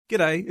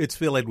G'day, it's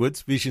Phil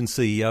Edwards, Vision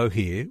CEO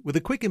here, with a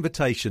quick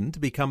invitation to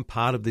become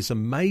part of this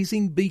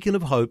amazing beacon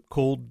of hope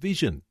called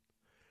Vision.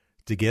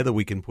 Together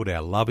we can put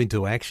our love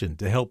into action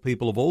to help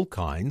people of all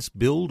kinds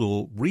build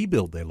or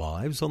rebuild their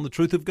lives on the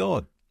truth of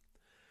God.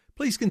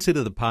 Please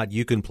consider the part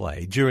you can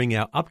play during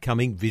our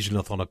upcoming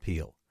Visionathon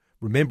appeal,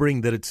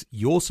 remembering that it's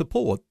your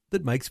support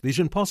that makes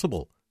Vision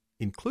possible,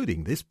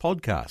 including this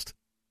podcast.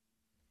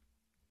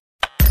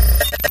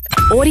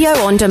 Audio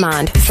on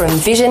demand from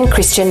Vision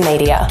Christian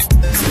Media.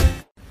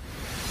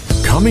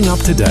 Coming up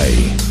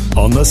today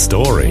on The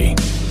Story.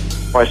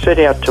 I set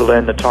out to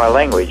learn the Thai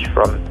language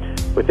from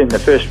within the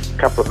first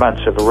couple of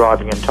months of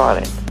arriving in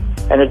Thailand.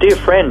 And a dear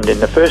friend in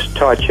the first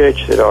Thai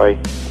church that I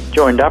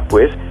joined up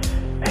with,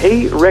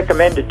 he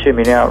recommended to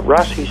me, now,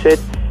 Russ, he said,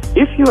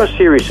 if you are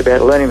serious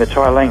about learning the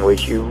Thai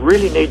language, you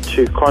really need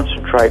to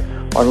concentrate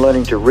on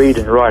learning to read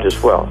and write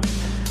as well.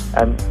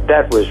 And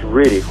that was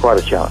really quite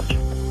a challenge.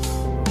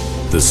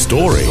 The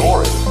Story.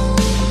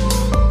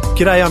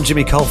 G'day, I'm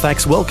Jimmy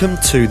Colfax. Welcome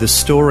to The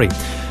Story.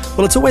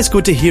 Well, it's always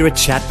good to hear a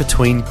chat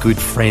between good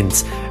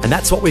friends, and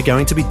that's what we're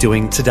going to be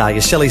doing today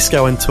as Shelley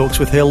Scowen talks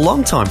with her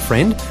longtime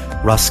friend,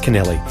 Russ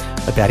Keanalley,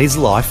 about his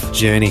life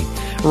journey.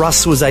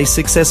 Russ was a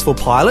successful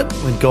pilot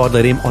when God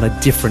led him on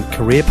a different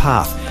career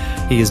path.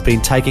 He has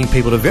been taking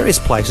people to various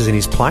places in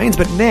his planes,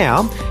 but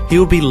now he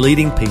will be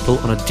leading people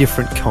on a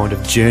different kind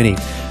of journey,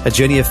 a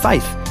journey of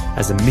faith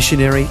as a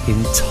missionary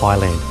in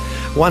Thailand.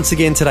 Once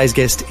again, today's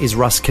guest is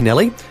Russ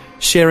Keanalley,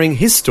 sharing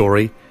his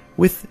story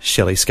with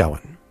Shelley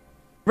Scowen.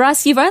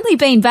 Russ, you've only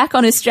been back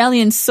on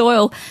Australian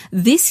soil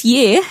this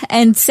year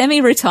and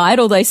semi-retired,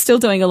 although still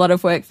doing a lot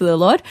of work for the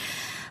Lord.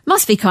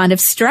 Must be kind of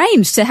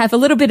strange to have a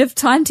little bit of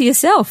time to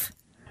yourself.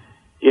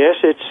 Yes,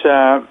 it's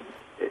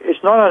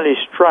not only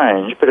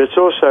strange, but it's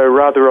also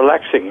rather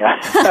relaxing.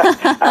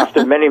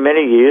 After many,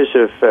 many years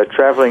of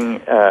travelling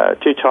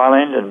to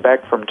Thailand and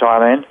back from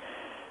Thailand,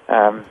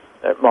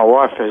 my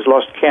wife has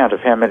lost count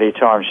of how many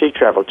times she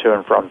travelled to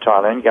and from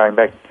Thailand, going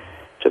back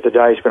to the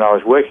days when I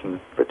was working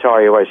for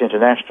Thai Airways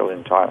International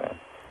in Thailand.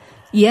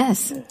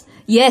 Yes,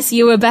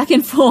 you were back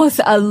and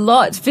forth a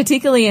lot,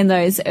 particularly in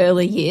those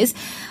early years.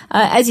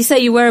 As you say,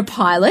 you were a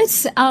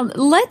pilot.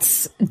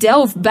 Let's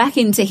delve back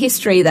into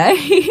history, though.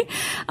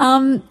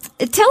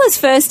 Tell us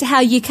first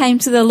how you came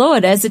to the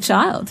Lord as a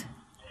child.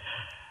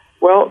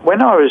 Well,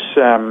 when I was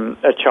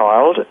a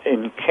child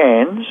in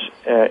Cairns,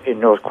 in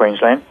North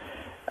Queensland,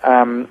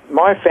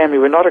 my family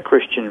were not a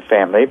Christian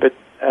family, but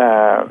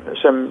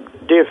some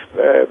dear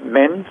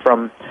men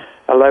from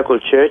a local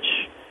church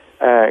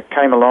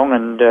came along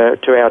and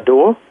to our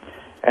door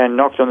and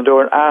knocked on the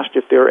door and asked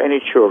if there were any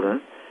children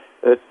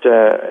that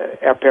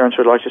our parents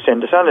would like to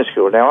send to Sunday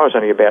school. Now, I was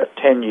only about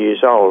 10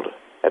 years old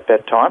at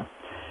that time,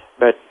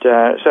 but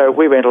so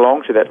we went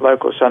along to that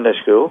local Sunday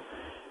school,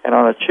 and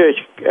on a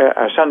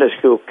Sunday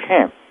school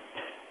camp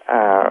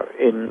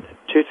in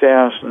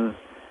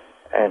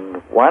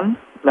 2001.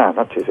 No,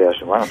 not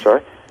 2001, I'm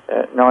sorry.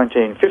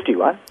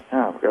 1951.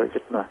 Oh, I've got to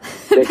get my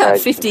decades. About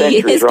 50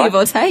 years, right. Give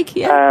or take,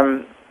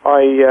 yeah.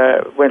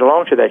 I went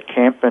along to that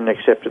camp and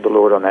accepted the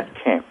Lord on that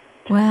camp.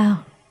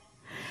 Wow.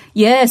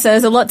 Yeah, so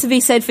there's a lot to be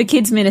said for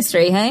kids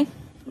ministry, hey?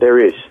 There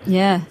is.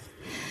 Yeah.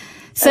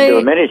 So, and there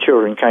were many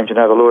children came to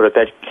know the Lord at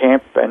that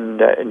camp and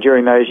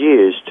during those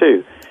years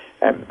too.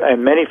 And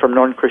many from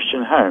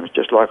non-Christian homes,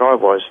 just like I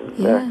was.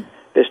 And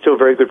they're still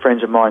very good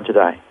friends of mine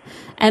today.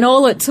 And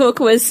all it took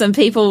was some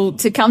people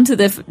to come to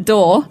the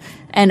door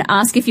and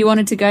ask if you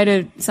wanted to go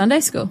to Sunday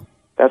school.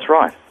 That's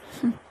right.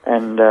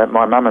 And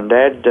my mum and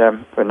dad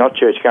were not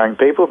church-going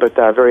people, but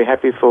they were very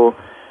happy for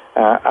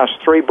us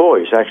three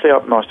boys, actually,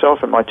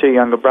 myself and my two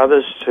younger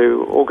brothers,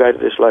 to all go to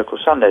this local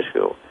Sunday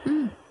school.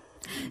 Mm.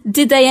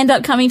 Did they end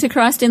up coming to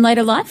Christ in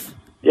later life?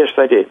 Yes,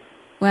 they did.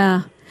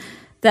 Wow.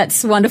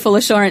 That's wonderful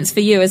assurance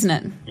for you, isn't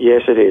it?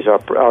 Yes, it is. I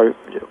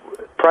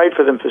prayed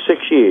for them for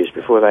 6 years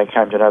before they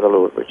came to know the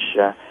Lord, which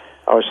I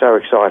was so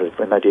excited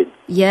when they did.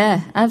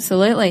 Yeah,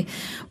 absolutely.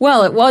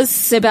 Well, it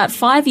was about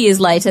 5 years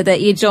later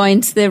that you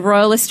joined the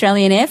Royal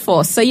Australian Air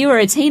Force, so you were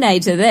a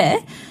teenager there,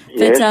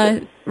 but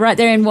yes. Right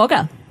there in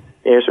Wagga.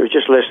 Yes, it was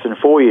just less than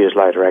 4 years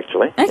later,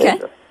 actually. Okay.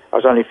 Yes, I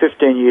was only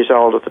 15 years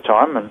old at the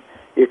time, and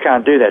you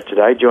can't do that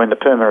today, join the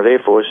Permanent Air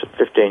Force at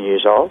 15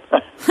 years old.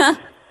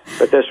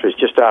 But this was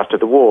just after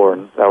the war,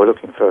 and they were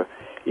looking for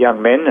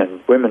young men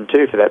and women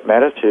too, for that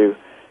matter, to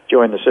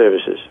join the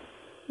services.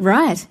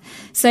 Right.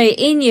 So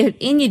in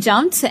you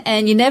jumped,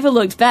 and you never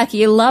looked back.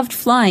 You loved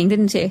flying,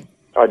 didn't you?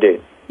 I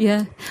did.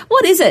 Yeah.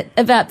 What is it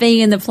about being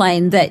in the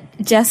plane that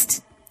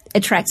just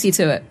attracts you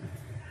to it?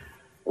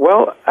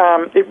 Well,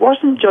 it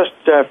wasn't just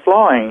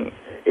flying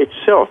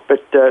itself,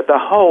 but the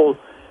whole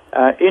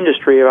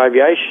industry of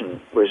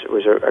aviation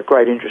was a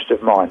great interest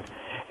of mine.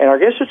 And I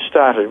guess it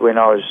started when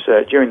I was,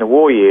 during the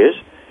war years,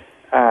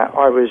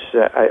 I was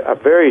a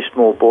very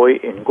small boy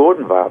in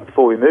Gordonvale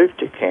before we moved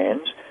to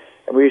Cairns,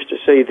 and we used to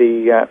see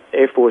the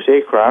Air Force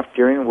aircraft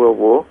during World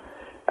War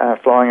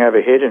flying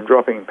overhead and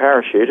dropping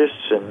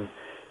parachutists and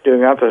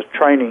doing other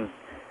training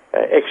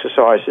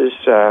exercises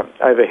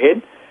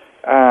overhead.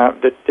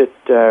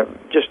 that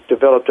just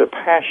developed a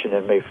passion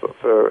in me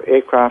for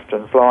aircraft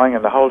and flying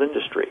and the whole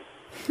industry.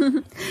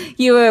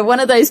 You were one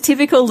of those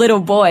typical little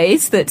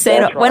boys that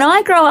said, That's right. when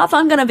I grow up,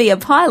 I'm going to be a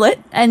pilot,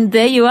 and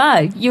there you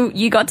are.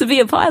 You got to be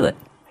a pilot.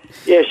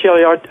 Yeah,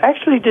 Shelley, I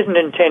actually didn't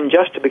intend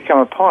just to become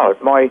a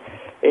pilot. My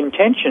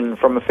intention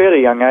from a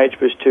fairly young age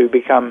was to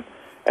become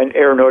an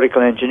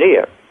aeronautical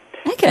engineer.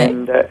 Okay.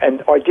 And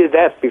I did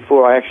that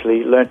before I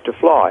actually learnt to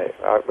fly.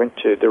 I went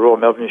to the Royal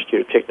Melbourne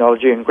Institute of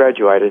Technology and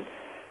graduated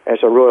as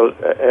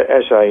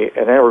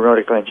an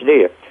aeronautical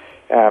engineer.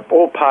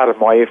 All part of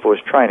my Air Force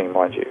training,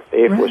 mind you. The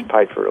Air Force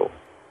paid for it all.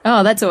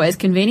 Oh, that's always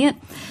convenient.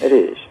 It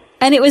is.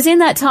 And it was in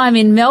that time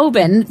in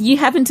Melbourne, you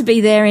happened to be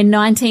there in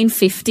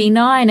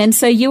 1959, and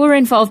so you were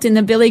involved in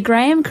the Billy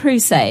Graham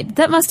crusade.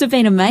 That must have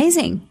been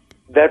amazing.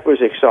 That was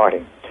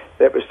exciting.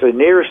 That was the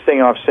nearest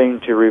thing I've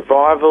seen to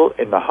revival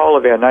in the whole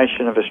of our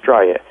nation of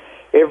Australia.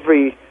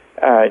 Every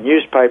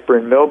newspaper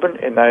in Melbourne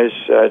in those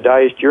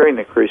days during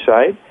the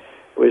crusade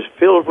was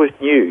filled with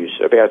news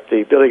about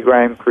the Billy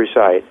Graham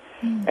crusade.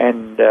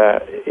 And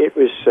it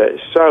was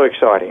so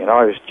exciting, and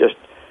I was just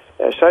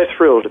so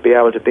thrilled to be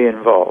able to be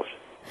involved.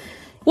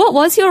 What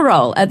was your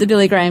role at the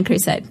Billy Graham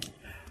crusade?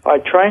 I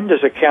trained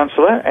as a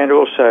counsellor, and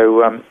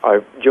also I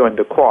joined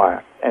the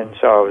choir, and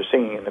so I was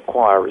singing in the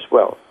choir as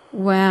well.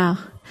 Wow.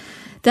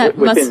 That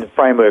within the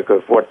framework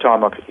of what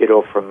time I could get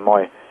off from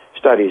my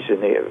studies with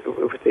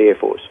the Air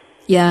Force.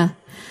 Yeah.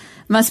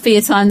 Must be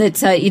a time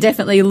that you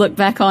definitely look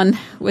back on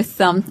with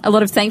a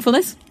lot of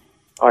thankfulness.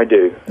 I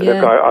do. Yeah.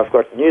 Look, I've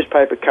got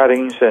newspaper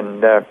cuttings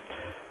and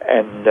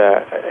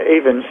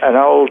even an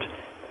old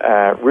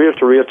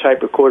reel-to-reel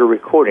tape recorder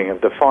recording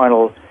of the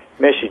final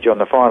message on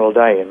the final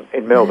day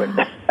in Melbourne.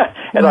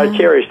 And I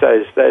cherish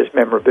those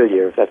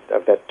memorabilia of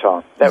that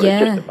time. That was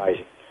just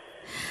amazing.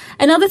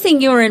 Another thing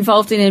you were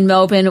involved in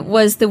Melbourne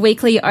was the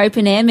weekly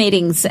open-air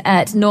meetings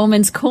at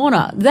Norman's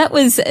Corner. That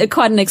was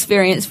quite an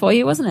experience for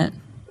you, wasn't it?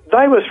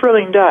 They were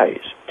thrilling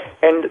days.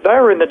 And they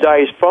were in the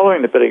days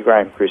following the Billy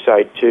Graham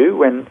crusade too,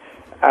 when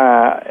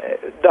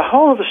the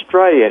whole of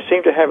Australia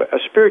seemed to have a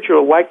spiritual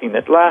awakening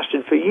that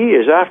lasted for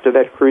years after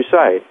that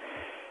crusade.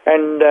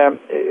 And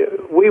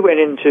we went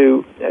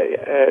into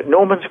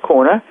Norman's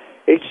Corner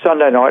each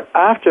Sunday night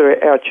after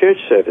our church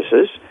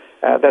services.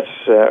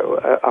 That's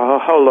a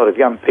whole lot of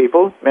young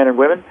people, men and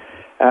women,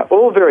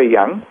 all very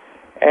young.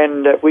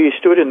 And we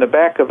stood in the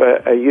back of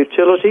a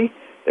utility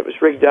that was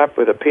rigged up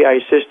with a PA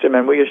system,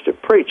 and we used to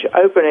preach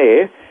open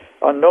air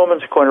on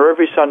Norman's Corner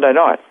every Sunday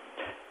night.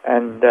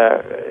 And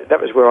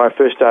that was where I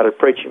first started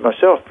preaching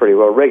myself pretty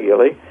well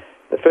regularly.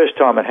 The first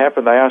time it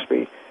happened, they asked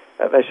me,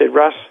 they said,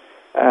 Russ,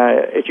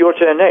 it's your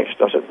turn next.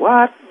 I said,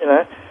 what?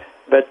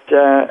 But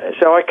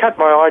so I cut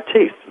my eye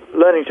teeth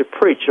learning to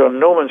preach on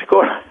Norman's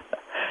Corner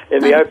in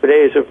the open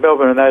airs of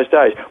Melbourne in those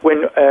days,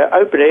 when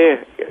open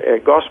air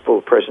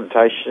gospel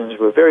presentations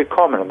were very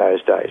common in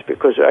those days,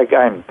 because,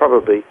 again,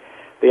 probably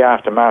the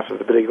aftermath of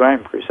the Billy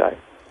Graham crusade.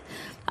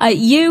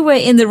 You were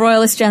in the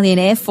Royal Australian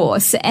Air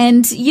Force,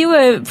 and you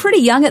were pretty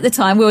young at the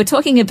time. We were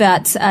talking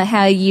about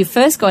how you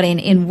first got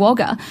in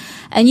Wagga,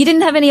 and you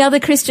didn't have any other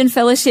Christian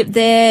fellowship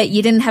there.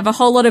 You didn't have a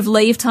whole lot of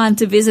leave time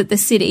to visit the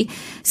city.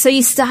 So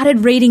you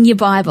started reading your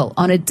Bible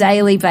on a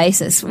daily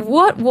basis.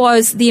 What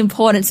was the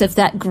importance of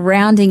that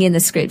grounding in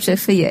the Scripture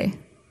for you?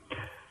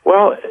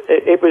 Well,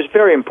 it was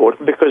very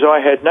important because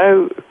I had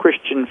no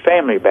Christian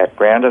family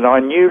background, and I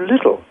knew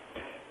little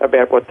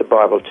about what the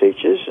Bible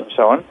teaches and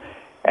so on.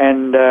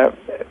 And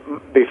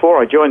before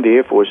I joined the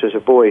Air Force as a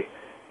boy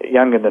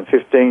younger than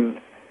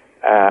 15,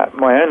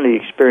 my only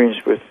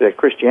experience with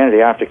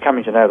Christianity after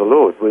coming to know the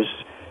Lord was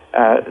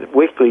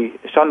weekly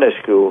Sunday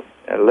school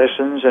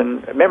lessons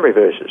and memory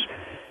verses.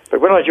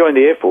 But when I joined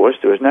the Air Force,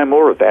 there was no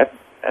more of that,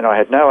 and I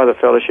had no other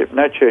fellowship,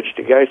 no church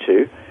to go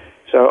to,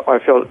 so I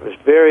felt it was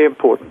very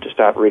important to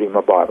start reading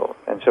my Bible.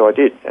 And so I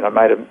did, and I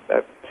made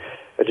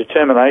a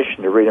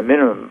determination to read a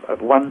minimum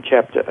of one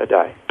chapter a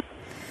day.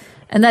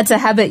 And that's a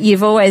habit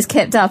you've always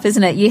kept up,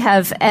 isn't it? You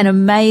have an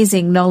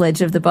amazing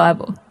knowledge of the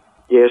Bible.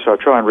 Yes, I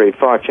try and read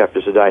 5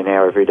 chapters a day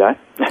now, every day.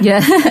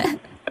 Yeah.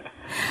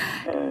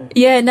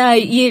 Yeah, no,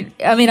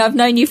 I've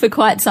known you for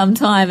quite some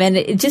time,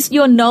 and just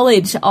your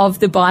knowledge of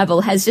the Bible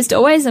has just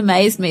always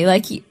amazed me.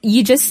 Like,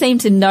 you just seem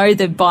to know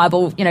the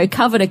Bible,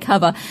 cover to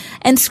cover.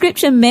 And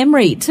scripture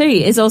memory, too,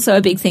 is also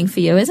a big thing for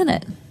you, isn't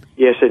it?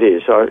 Yes, it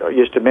is. I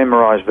used to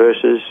memorize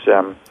verses,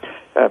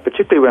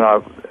 particularly when I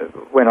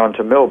went on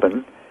to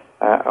Melbourne.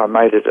 I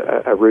made it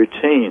a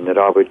routine that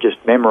I would just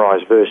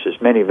memorize verses,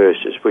 many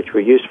verses, which were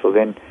useful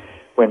then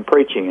when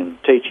preaching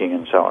and teaching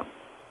and so on.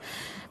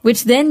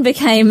 Which then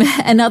became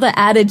another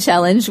added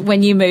challenge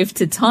when you moved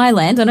to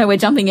Thailand. I know we're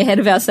jumping ahead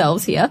of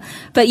ourselves here,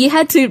 but you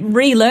had to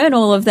relearn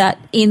all of that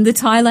in the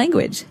Thai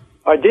language.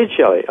 I did,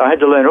 Shelley. I had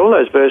to learn all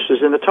those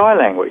verses in the Thai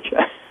language.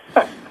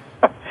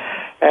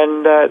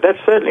 And that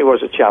certainly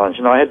was a challenge,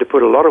 and I had to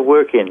put a lot of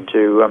work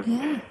into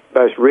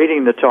both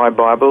reading the Thai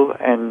Bible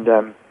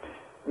and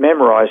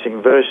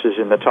memorizing verses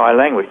in the Thai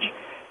language.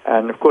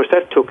 And, of course,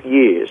 that took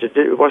years.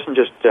 It wasn't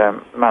just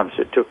months.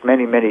 It took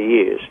many, many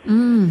years.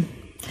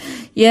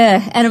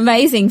 Yeah, an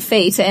amazing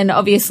feat, and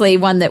obviously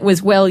one that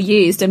was well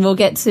used, and we'll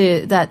get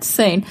to that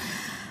soon.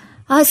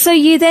 So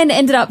you then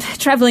ended up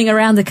travelling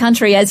around the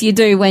country, as you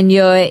do when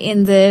you're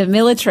in the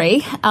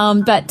military.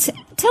 But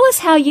tell us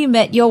how you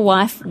met your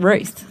wife,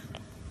 Ruth.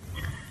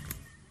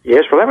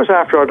 Yes, well, that was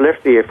after I'd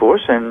left the Air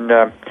Force, and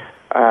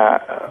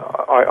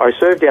I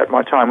served out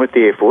my time with the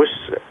Air Force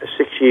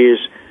 6 years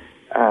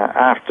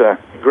after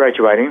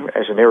graduating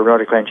as an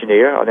aeronautical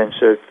engineer. I then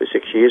served for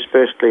 6 years,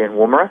 firstly in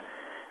Woomera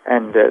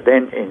and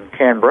then in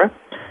Canberra.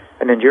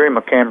 And then during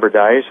my Canberra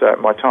days,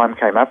 my time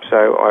came up,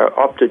 so I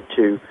opted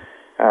to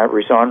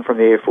resign from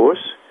the Air Force.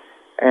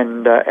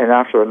 And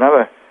after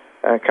another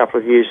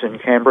couple of years in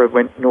Canberra,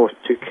 went north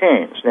to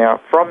Cairns. Now,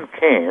 from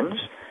Cairns,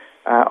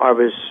 I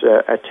was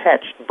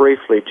attached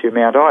briefly to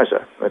Mount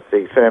Isa with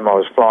the firm I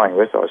was flying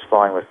with. I was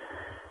flying with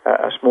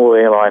a small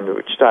airline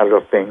which started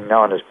off being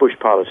known as Bush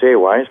Pilots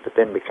Airways, but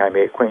then became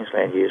Air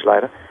Queensland years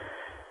later.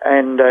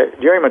 And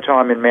during my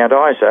time in Mount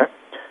Isa,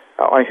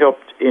 I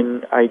helped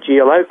in a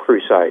GLO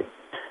crusade.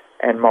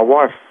 And my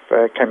wife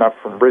came up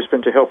from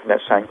Brisbane to help in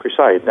that same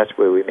crusade, and that's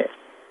where we met.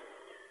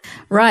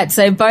 Right,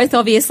 so both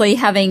obviously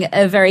having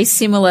a very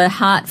similar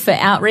heart for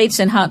outreach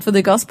and heart for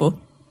the gospel.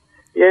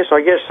 Yes,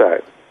 I guess so.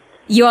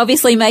 You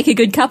obviously make a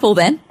good couple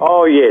then.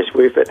 Oh, yes.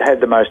 We've had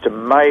the most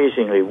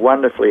amazingly,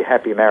 wonderfully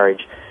happy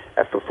marriage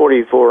for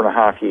 44 and a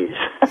half years.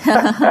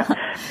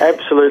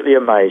 Absolutely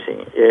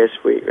amazing. Yes,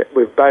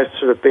 we've both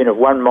sort of been of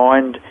one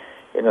mind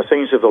in the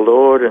things of the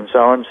Lord and so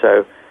on.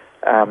 So,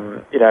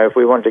 if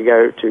we wanted to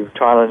go to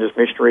Thailand as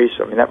missionaries,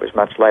 I mean, that was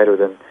much later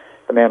than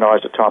the Mount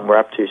Isa time we're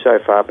up to so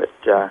far, but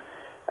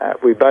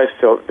we both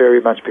felt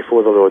very much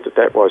before the Lord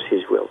that was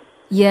His will.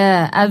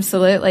 Yeah,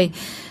 absolutely.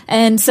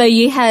 And so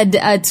you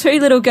had 2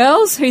 little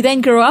girls who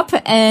then grew up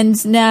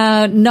and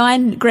now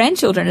 9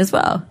 grandchildren as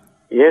well.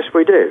 Yes,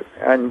 we do.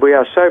 And we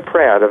are so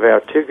proud of our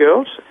 2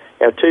 girls,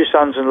 our 2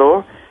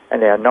 sons-in-law,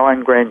 and our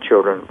 9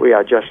 grandchildren. We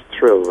are just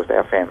thrilled with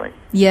our family.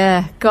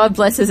 Yeah, God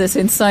blesses us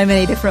in so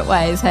many different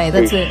ways. Hey,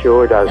 that's He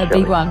sure does, a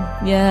big one.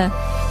 Yeah.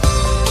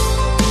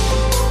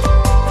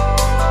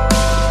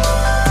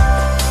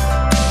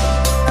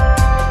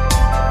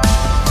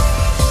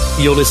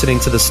 You're listening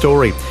to The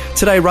Story.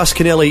 Today, Russ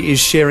Keanalley is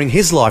sharing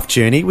his life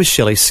journey with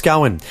Shelley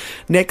Scowen.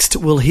 Next,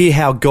 we'll hear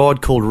how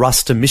God called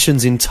Russ to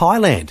missions in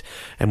Thailand,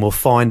 and we'll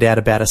find out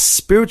about a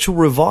spiritual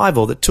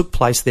revival that took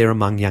place there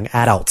among young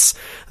adults.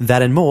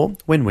 That and more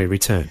when we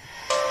return.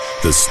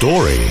 The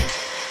Story.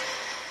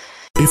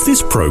 If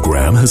this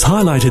program has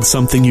highlighted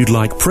something you'd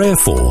like prayer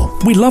for,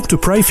 we'd love to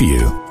pray for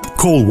you.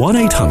 Call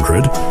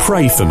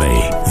 1-800-PRAY-FOR-ME.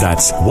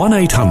 That's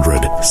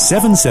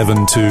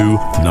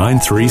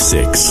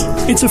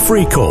 1-800-772-936. It's a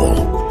free call.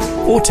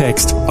 Or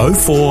text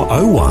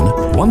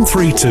 0401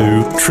 132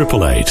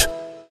 888.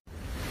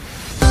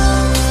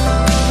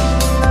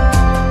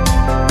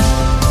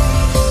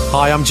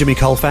 Hi, I'm Jimmy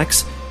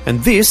Colfax,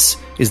 and this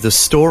is The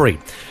Story.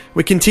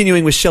 We're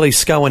continuing with Shelley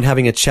Scowen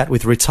having a chat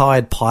with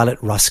retired pilot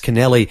Russ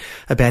Keanalley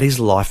about his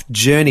life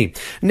journey.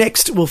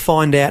 Next, we'll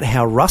find out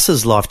how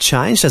Russ's life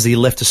changed as he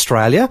left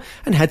Australia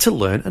and had to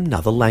learn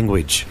another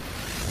language.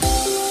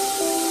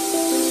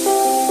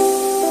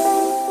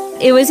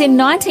 It was in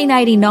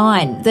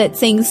 1989 that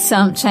things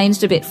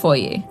changed a bit for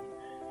you.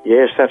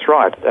 Yes, that's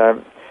right.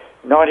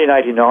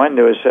 1989,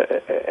 there was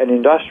an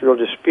industrial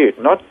dispute,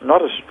 not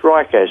a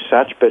strike as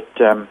such, but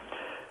the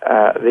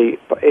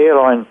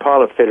Airline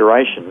Pilot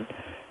Federation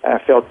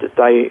felt that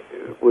they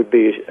would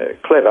be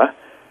clever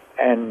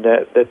and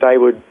that they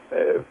would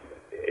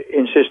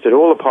insist that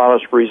all the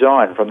pilots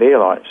resign from the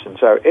airlines. And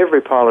so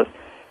every pilot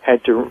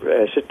had to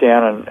sit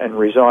down and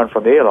resign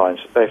from the airlines.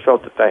 They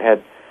felt that they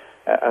had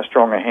a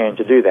stronger hand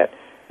to do that.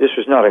 This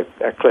was not a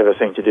clever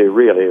thing to do,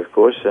 really, of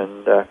course,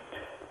 and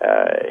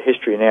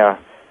history now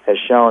has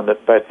shown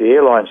that both the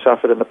airlines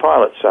suffered and the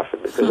pilots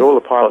suffered because all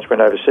the pilots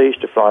went overseas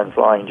to fly in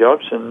flying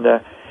jobs, and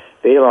the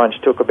airlines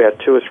took about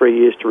 2 or 3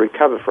 years to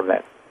recover from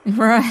that.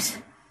 Right.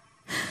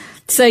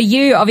 So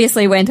you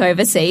obviously went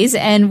overseas,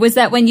 and was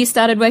that when you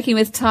started working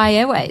with Thai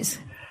Airways?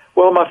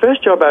 Well, my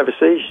first job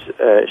overseas,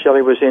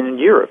 Shelley, was in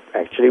Europe,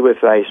 actually,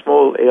 with a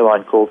small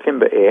airline called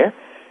Kimber Air,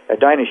 a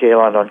Danish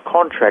airline on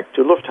contract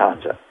to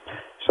Lufthansa.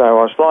 So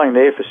I was flying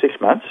there for 6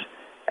 months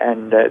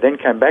and then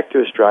came back to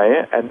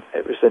Australia, and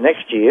it was the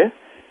next year,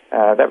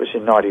 that was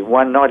in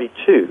 91,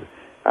 92,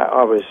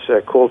 I was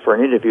called for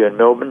an interview in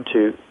Melbourne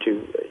to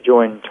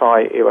join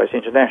Thai Airways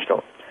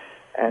International.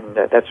 And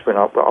that's when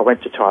I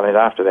went to Thailand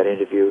after that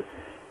interview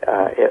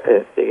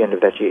at the end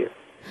of that year.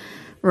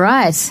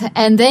 Right.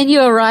 And then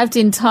you arrived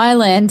in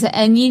Thailand,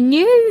 and you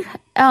knew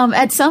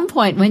at some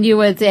point when you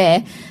were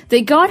there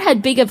that God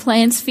had bigger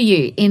plans for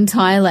you in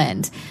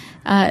Thailand,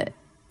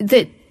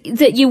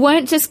 that you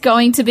weren't just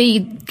going to be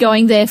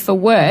going there for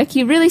work.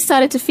 You really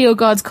started to feel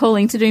God's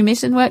calling to do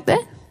mission work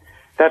there?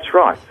 That's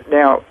right.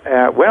 Now,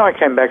 when I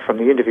came back from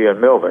the interview in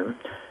Melbourne,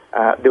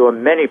 there were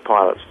many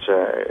pilots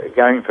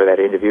going for that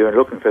interview and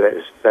looking for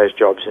those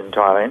jobs in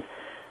Thailand,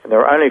 and there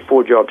were only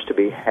 4 jobs to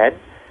be had.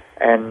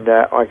 And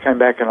I came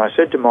back and I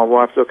said to my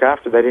wife, look,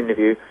 after that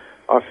interview,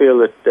 I feel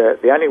that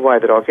the only way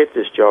that I'll get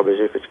this job is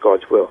if it's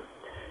God's will.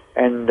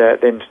 And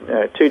then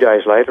 2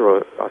 days later,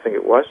 or I think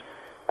it was,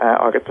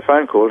 I got the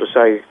phone call to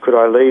say, could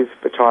I leave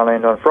for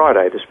Thailand on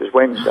Friday? This was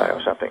Wednesday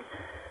or something.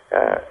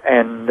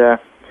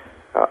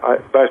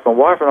 Both my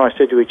wife and I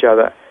said to each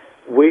other,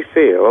 we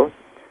feel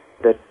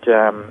that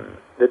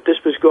that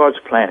this was God's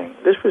planning.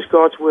 This was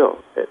God's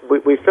will.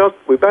 We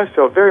both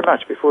felt very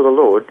much before the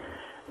Lord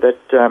that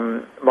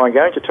my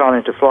going to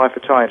Thailand to fly for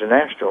Thai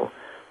International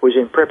was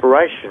in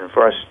preparation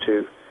for us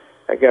to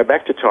go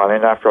back to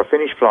Thailand after I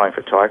finished flying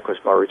for Thai, because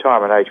my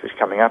retirement age was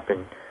coming up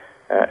in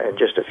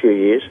just a few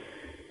years.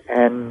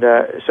 And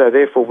so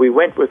therefore we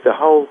went with the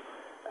whole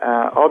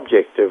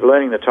object of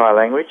learning the Thai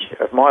language,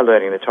 of my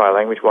learning the Thai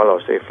language while I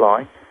was there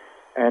flying,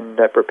 and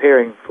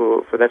preparing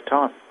for that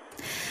time.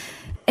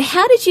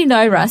 How did you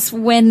know, Russ,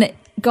 when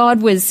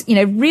God was,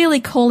 really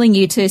calling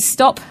you to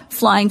stop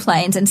flying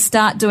planes and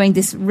start doing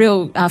this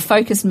real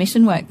focused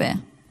mission work there?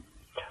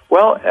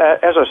 Well,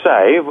 as I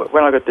say,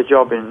 when I got the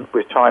job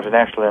with Thai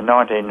International in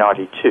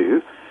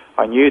 1992,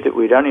 I knew that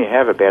we'd only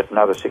have about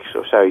another 6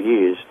 or so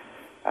years,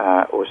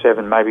 or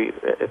 7 maybe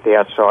at the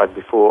outside,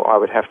 before I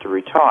would have to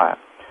retire.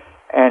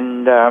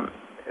 And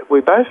we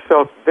both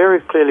felt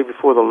very clearly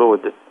before the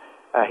Lord that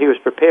He was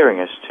preparing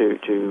us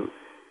to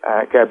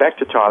go back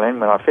to Thailand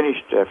when I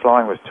finished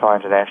flying with Thai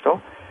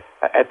International.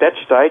 At that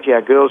stage,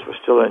 our girls were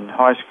still in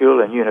high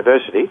school and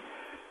university,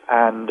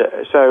 and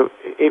so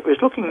it was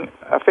looking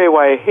a fair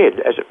way ahead,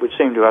 as it would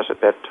seem to us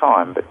at that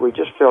time, but we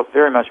just felt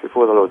very much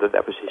before the Lord that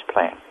that was His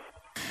plan.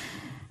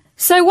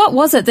 So what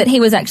was it that He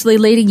was actually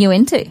leading you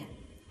into?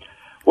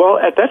 Well,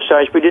 at that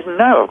stage, we didn't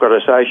know, I've got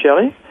to say,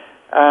 Shelley.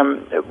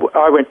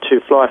 I went to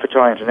fly for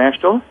Thai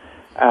International.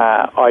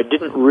 I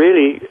didn't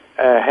really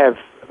have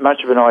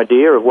much of an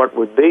idea of what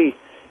would be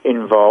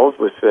involved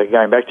with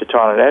going back to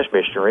Thailand as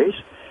missionaries,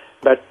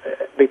 but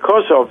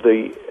because of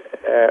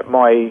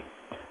my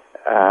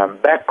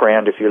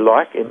background, if you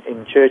like,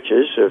 in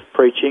churches of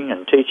preaching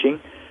and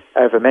teaching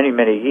over many,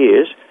 many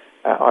years,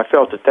 I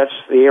felt that that's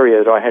the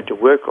area that I had to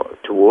work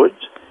towards,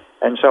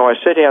 and so I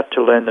set out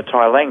to learn the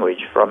Thai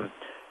language from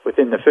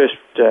within the first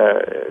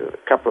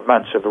couple of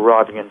months of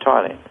arriving in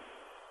Thailand.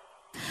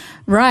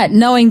 Right,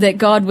 knowing that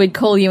God would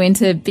call you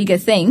into bigger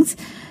things.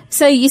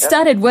 So you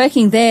started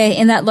working there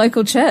in that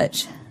local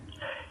church?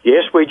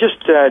 Yes, we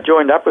just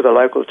joined up with a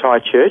local Thai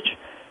church,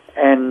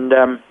 and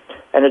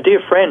a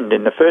dear friend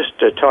in the first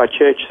Thai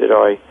church that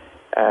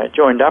I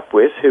joined up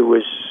with, who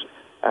was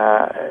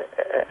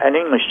an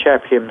English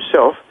chap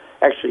himself.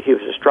 Actually, he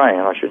was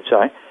Australian, I should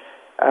say.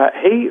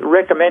 He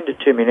recommended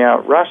to me, now,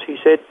 Russ, he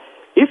said,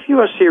 if you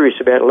are serious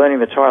about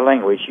learning the Thai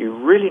language, you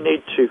really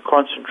need to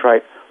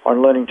concentrate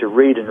on learning to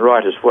read and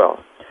write as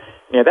well.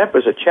 Now, that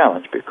was a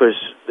challenge because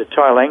the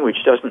Thai language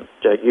doesn't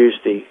use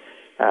the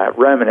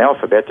Roman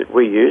alphabet that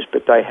we use,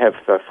 but they have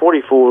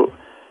 44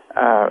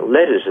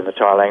 letters in the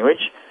Thai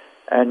language,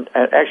 and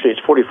actually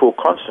it's 44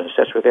 consonants,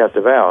 that's without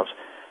the vowels.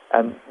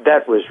 And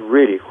that was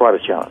really quite a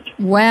challenge.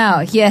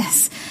 Wow,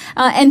 yes.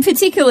 And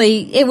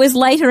particularly, it was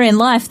later in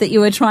life that you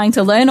were trying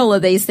to learn all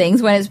of these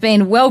things, when it's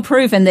been well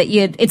proven that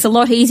it's a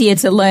lot easier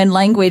to learn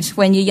language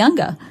when you're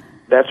younger.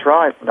 That's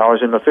right. I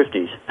was in my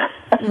 50s.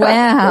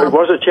 Wow. It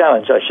was a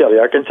challenge, Shelley,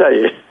 I can tell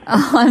you.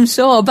 Oh, I'm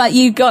sure. But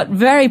you got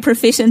very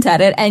proficient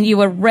at it, and you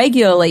were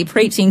regularly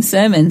preaching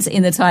sermons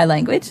in the Thai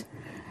language.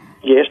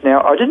 Yes.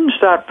 Now, I didn't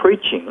start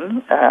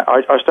preaching.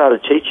 I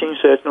started teaching,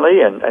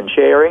 certainly, and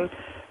sharing,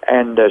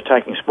 and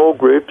taking small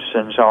groups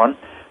and so on.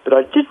 But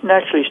I didn't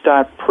actually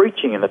start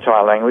preaching in the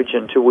Thai language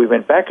until we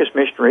went back as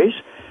missionaries.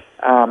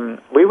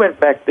 We went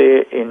back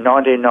there in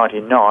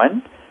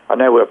 1999. I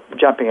know we're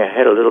jumping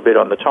ahead a little bit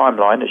on the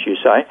timeline, as you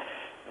say,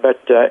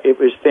 but it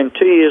was then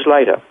 2 years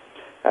later,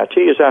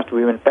 2 years after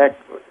we went back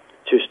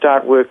to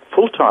start work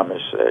full-time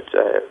as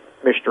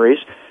missionaries,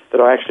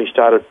 that I actually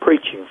started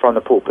preaching from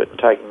the pulpit and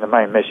taking the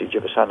main message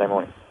of a Sunday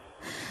morning.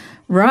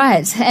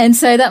 Right, and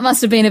so that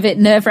must have been a bit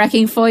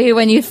nerve-wracking for you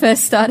when you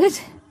first started?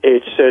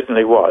 It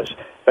certainly was.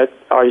 But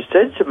I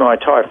said to my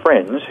Thai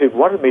friends, who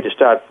wanted me to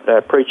start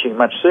preaching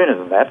much sooner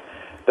than that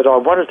I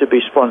wanted to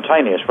be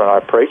spontaneous when I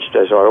preached,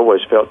 as I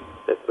always felt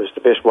that was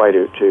the best way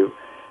to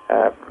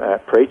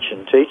preach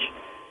and teach.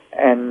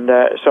 And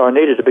so I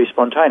needed to be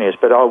spontaneous,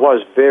 but I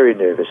was very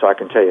nervous, I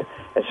can tell you.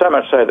 And so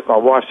much so that my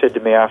wife said to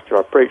me after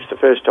I preached the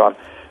first time,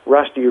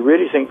 Russ, do you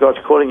really think God's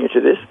calling you to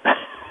this?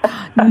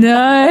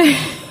 No.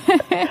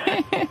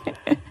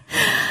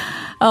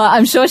 Oh,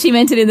 I'm sure she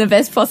meant it in the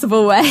best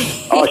possible way.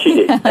 Oh, she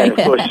did. And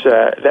of course,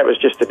 that was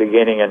just the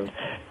beginning, and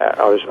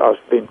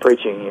I've been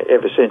preaching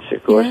ever since,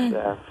 of course,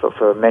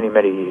 for many,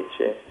 many years,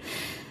 yeah.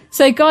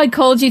 So God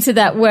called you to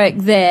that work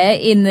there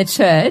in the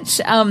church,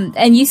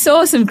 and you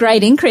saw some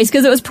great increase,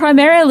 because it was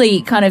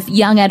primarily kind of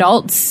young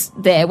adults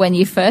there when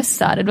you first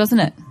started,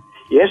 wasn't it?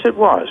 Yes, it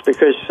was,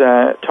 because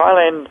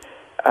Thailand,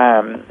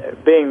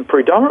 being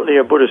predominantly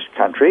a Buddhist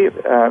country,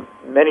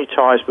 many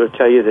Thais will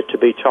tell you that to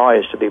be Thai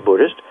is to be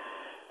Buddhist,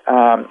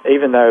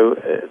 even though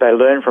they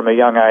learn from a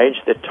young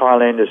age that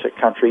Thailand is a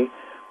country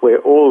where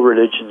all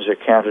religions are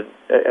counted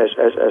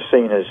as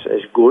seen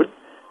as good.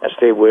 That's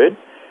their word.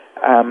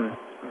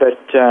 But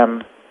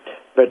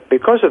But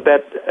because of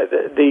that,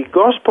 the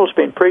gospel's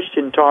been preached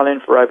in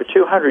Thailand for over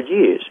 200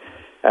 years,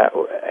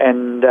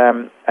 and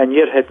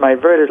yet had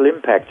made very little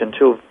impact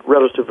until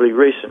relatively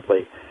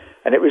recently.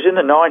 And it was in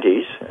the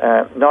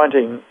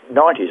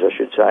 1990s, I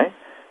should say,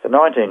 the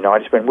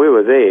 1990s, when we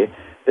were there,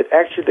 that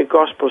actually the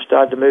gospel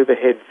started to move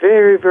ahead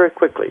very, very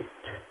quickly.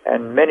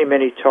 And many,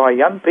 many Thai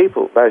young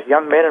people, both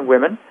young men and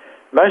women,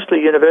 mostly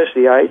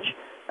university age,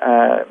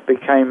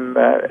 became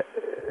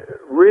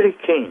really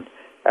keen.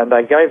 And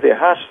they gave their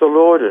hearts to the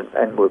Lord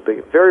and were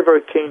very,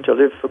 very keen to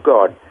live for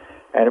God.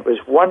 And it was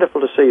wonderful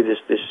to see this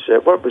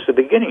what was the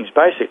beginnings,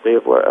 basically,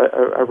 of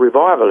a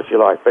revival, if you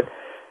like. But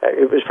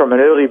it was from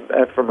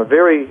a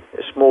very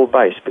small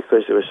base,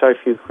 because there were so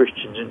few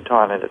Christians in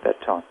Thailand at that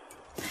time.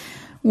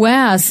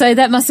 Wow, so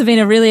that must have been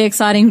a really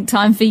exciting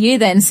time for you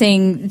then,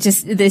 seeing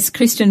just this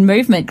Christian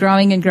movement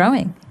growing and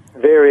growing.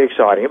 Very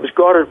exciting. It was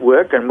God at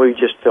work, and we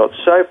just felt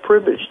so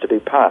privileged to be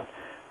part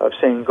of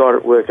seeing God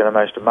at work in a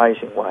most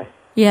amazing way.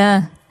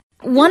 Yeah.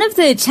 One of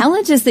the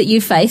challenges that you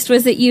faced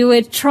was that you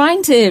were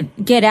trying to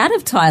get out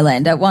of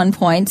Thailand at one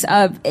point,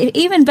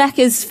 even back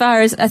as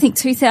far as, I think,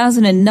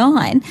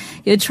 2009.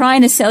 You were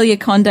trying to sell your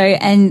condo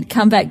and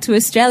come back to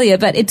Australia,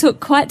 but it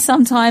took quite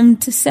some time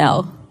to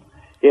sell.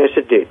 Yes,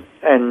 it did.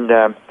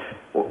 And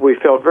we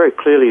felt very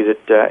clearly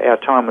that our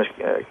time was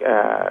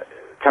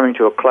coming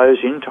to a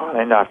close in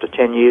Thailand after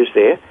 10 years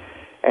there.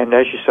 And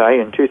as you say,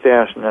 in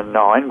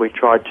 2009, we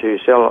tried to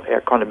sell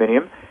our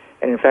condominium.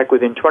 And in fact,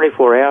 within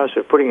 24 hours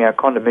of putting our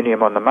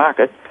condominium on the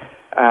market,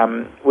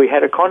 we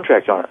had a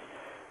contract on it.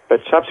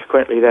 But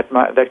subsequently, that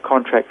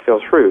contract fell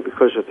through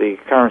because of the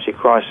currency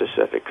crisis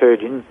that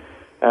occurred in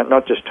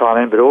not just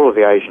Thailand, but all of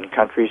the Asian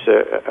countries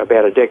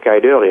about a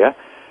decade earlier.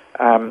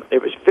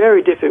 It was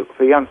very difficult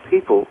for young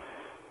people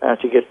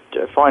to get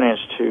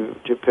finance to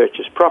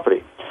purchase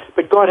property.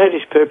 But God had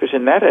his purpose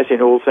in that, as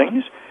in all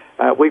things.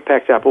 We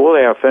packed up all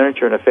our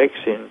furniture and effects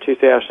in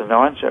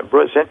 2009,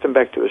 sent them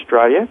back to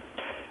Australia,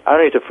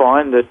 only to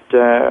find that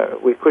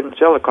we couldn't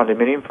sell the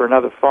condominium for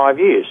another 5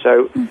 years.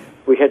 So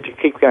we had to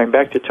keep going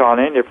back to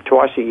Thailand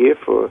twice a year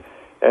for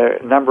a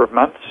number of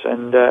months.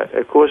 And,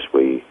 of course,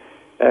 we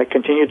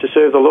continued to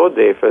serve the Lord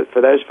there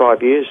for those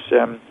 5 years,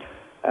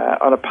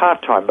 on a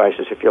part-time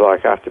basis, if you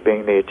like, after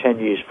being there 10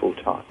 years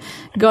full-time.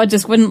 God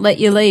just wouldn't let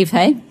you leave,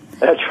 hey?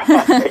 That's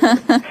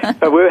right.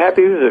 But we were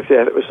happy with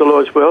it. It was the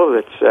Lord's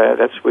will.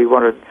 We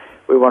wanted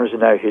to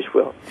know his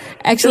will.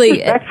 Actually,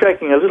 just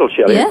backtracking a little,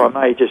 Shelley, if I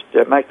may just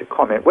make the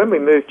comment. When we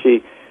moved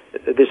to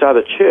this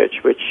other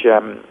church, which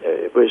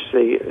was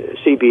the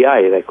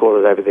CBA, they call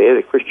it over there,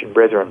 the Christian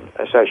Brethren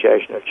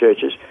Association of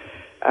Churches,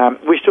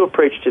 we still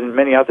preached in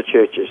many other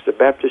churches. The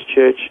Baptist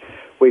Church,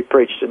 we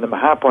preached in the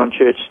Mahapan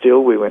Church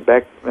still. We went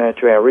back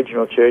to our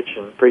original church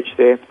and preached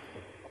there.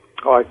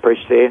 I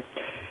preached there.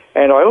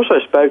 And I also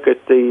spoke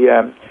at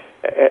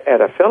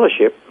a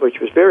fellowship, which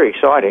was very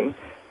exciting,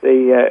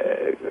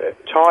 the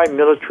Thai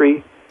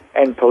Military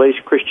and Police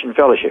Christian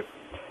Fellowship.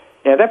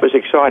 Now, that was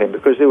exciting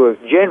because there were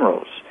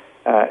generals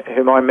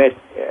whom I met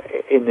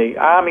in the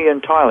army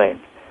in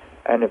Thailand.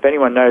 And if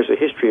anyone knows the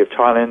history of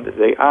Thailand,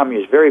 the army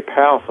is very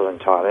powerful in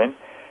Thailand.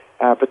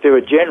 But there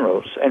were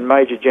generals and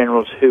major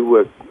generals who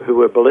were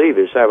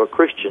believers. They were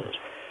Christians.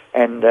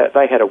 And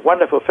they had a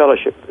wonderful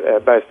fellowship,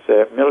 both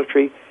the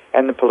military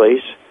and the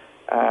police.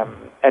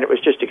 And it was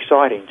just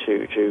exciting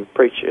to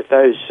preach at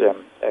those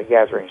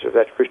gatherings of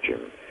that Christian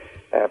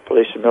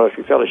police and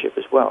military fellowship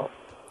as well.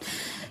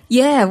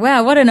 Yeah,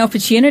 wow, what an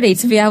opportunity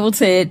to be able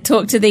to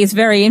talk to these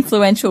very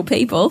influential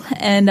people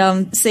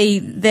and see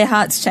their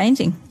hearts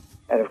changing.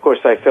 And of course,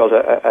 they felt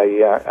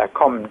a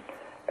common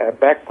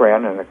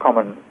background and a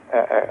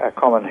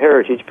common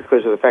heritage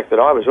because of the fact that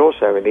I was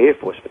also in the Air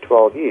Force for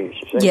 12 years.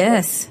 You see?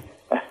 Yes.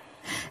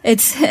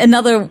 It's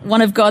another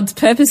one of God's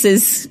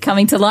purposes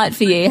coming to light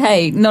for you.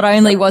 Hey, not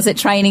only was it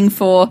training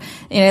for,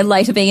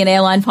 later being an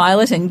airline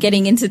pilot and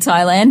getting into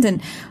Thailand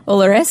and all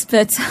the rest,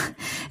 but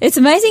it's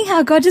amazing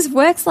how God just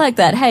works like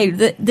that. Hey,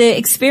 the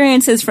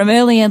experiences from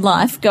early in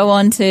life go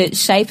on to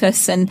shape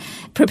us and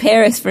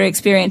prepare us for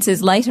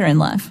experiences later in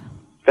life.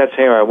 That's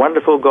how a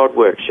wonderful God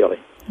works, Shelley.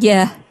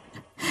 Yeah.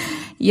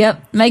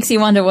 Yep. Makes you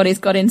wonder what he's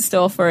got in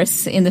store for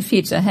us in the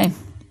future, hey?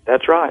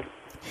 That's right.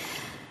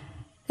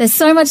 There's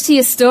so much to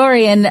your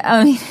story, and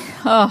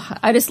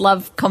I just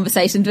love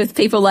conversations with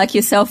people like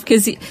yourself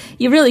because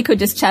you really could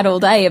just chat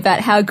all day about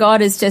how God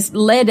has just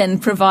led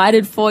and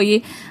provided for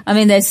you. I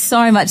mean, there's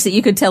so much that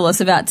you could tell us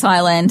about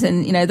Thailand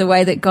and, the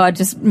way that God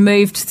just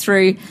moved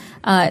through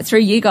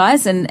you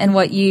guys and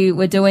what you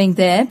were doing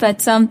there.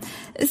 But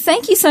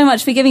thank you so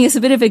much for giving us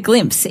a bit of a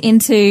glimpse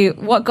into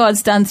what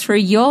God's done through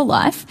your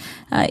life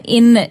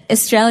in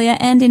Australia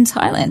and in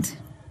Thailand.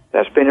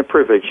 That's been a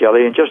privilege,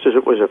 Shelley, and just as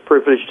it was a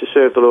privilege to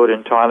serve the Lord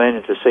in Thailand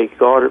and to see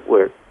God at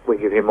work, we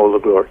give him all the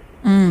glory.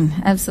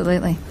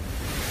 Absolutely.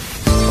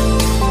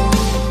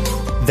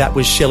 That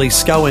was Shelley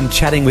Scowen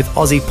chatting with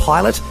Aussie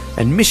pilot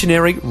and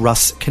missionary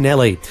Russ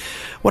Keanalley.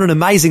 What an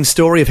amazing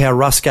story of how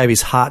Russ gave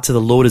his heart to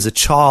the Lord as a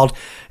child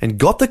and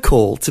got the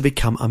call to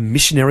become a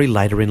missionary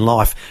later in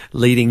life,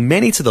 leading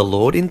many to the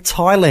Lord in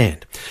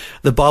Thailand.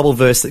 The Bible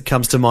verse that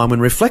comes to mind when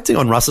reflecting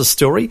on Russ's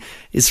story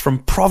is from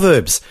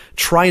Proverbs.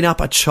 Train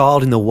up a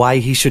child in the way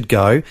he should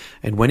go,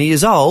 and when he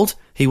is old,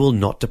 he will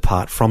not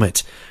depart from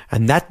it.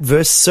 And that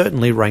verse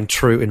certainly rang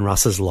true in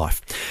Russ's life.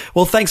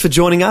 Well, thanks for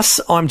joining us.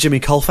 I'm Jimmy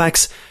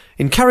Colfax,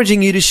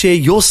 encouraging you to share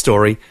your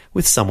story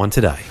with someone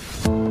today.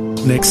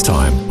 Next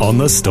time on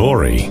The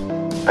Story.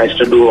 I used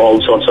to do all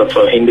sorts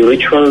of Hindu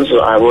rituals,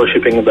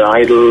 worshipping the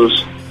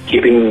idols,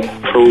 keeping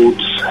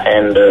fruits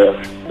and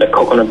the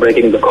coconut,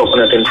 breaking the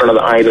coconut in front of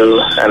the idol.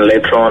 And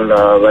later on,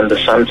 when the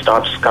sun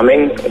starts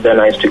coming, then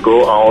I used to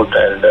go out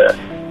and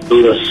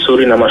do the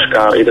Surya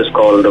Namaskar. It is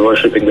called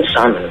worshipping the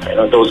sun.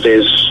 Those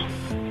days,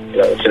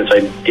 since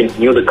I didn't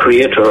knew the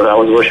Creator, I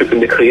was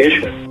worshipping the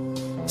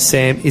creation.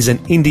 Sam is an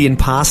Indian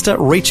pastor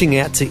reaching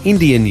out to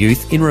Indian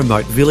youth in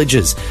remote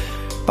villages.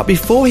 But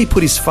before he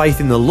put his faith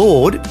in the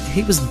Lord,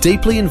 he was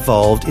deeply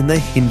involved in the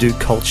Hindu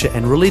culture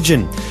and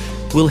religion.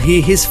 We'll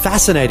hear his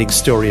fascinating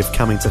story of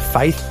coming to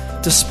faith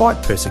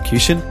despite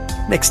persecution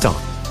next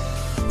time.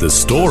 The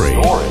Story.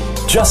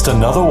 Just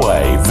another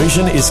way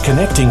Vision is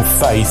connecting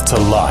faith to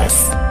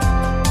life.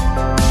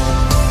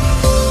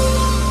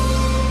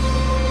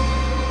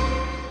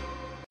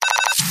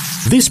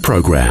 This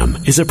program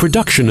is a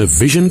production of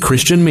Vision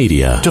Christian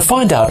Media. To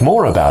find out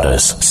more about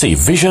us, see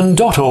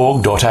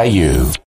vision.org.au.